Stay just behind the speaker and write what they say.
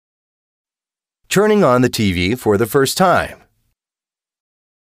Turning on the TV for the first time.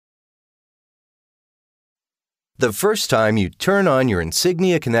 The first time you turn on your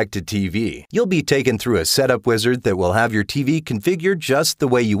Insignia connected TV, you'll be taken through a setup wizard that will have your TV configured just the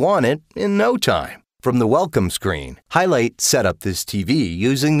way you want it in no time. From the welcome screen, highlight Set up this TV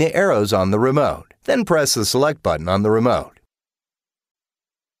using the arrows on the remote. Then press the select button on the remote.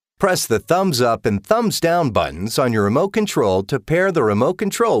 Press the thumbs up and thumbs down buttons on your remote control to pair the remote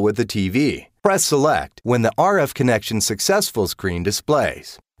control with the TV. Press select when the RF connection successful screen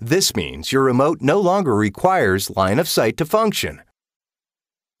displays. This means your remote no longer requires line of sight to function.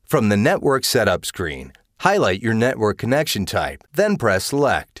 From the network setup screen, highlight your network connection type, then press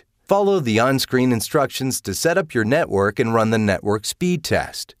select. Follow the on-screen instructions to set up your network and run the network speed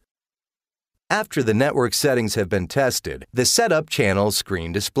test. After the network settings have been tested, the Setup Channels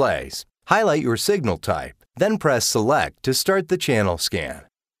screen displays. Highlight your signal type, then press Select to start the channel scan.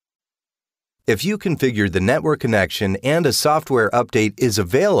 If you configured the network connection and a software update is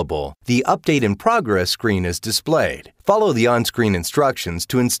available, the Update in Progress screen is displayed. Follow the on-screen instructions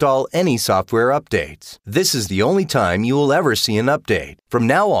to install any software updates. This is the only time you will ever see an update. From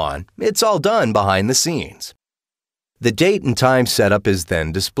now on, it's all done behind the scenes. The date and time setup is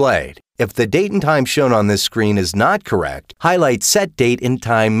then displayed. If the date and time shown on this screen is not correct, highlight Set Date and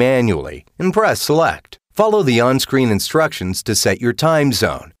Time manually and press Select. Follow the on-screen instructions to set your time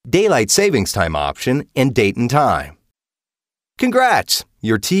zone, daylight savings time option, and date and time. Congrats!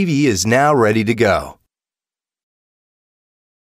 Your TV is now ready to go.